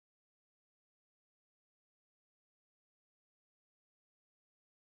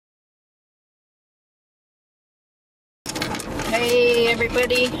Hey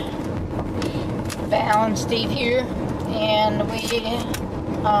everybody, Val and Steve here, and we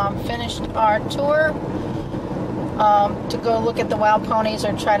finished our tour to go look at the wild ponies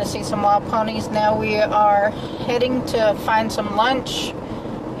or try to see some wild ponies. Now we are heading to find some lunch,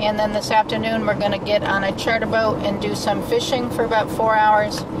 and then this afternoon we're going to get on a charter boat and do some fishing for about 4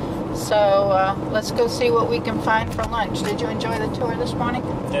 hours. So let's go see what we can find for lunch. Did you enjoy the tour this morning?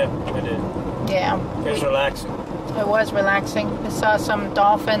 Yeah, I did. Yeah. It was relaxing. It was relaxing. We saw some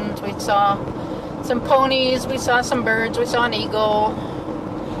dolphins, we saw some ponies, we saw some birds, we saw an eagle.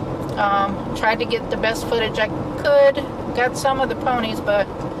 Tried to get the best footage I could. Got some of the ponies, but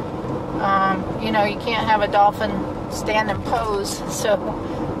you know, you can't have a dolphin stand and pose, so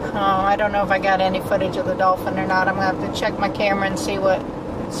I don't know if I got any footage of the dolphin or not. I'm gonna have to check my camera and see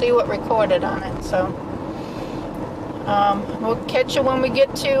what recorded on it. So we'll catch you when we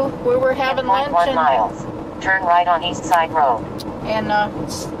get to where we're having lunch. 1 mile. Turn right on East Side Road. And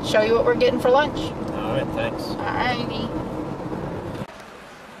show you what we're getting for lunch. Alright, thanks. Alrighty.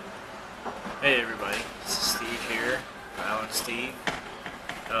 Hey everybody, this is Steve here, Val and Steve.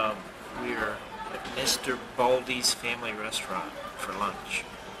 We are at Mr. Baldy's Family Restaurant for lunch.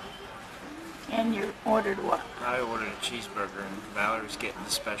 And you ordered what? I ordered a cheeseburger and Valerie's getting the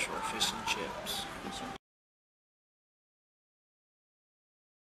special fish and chips.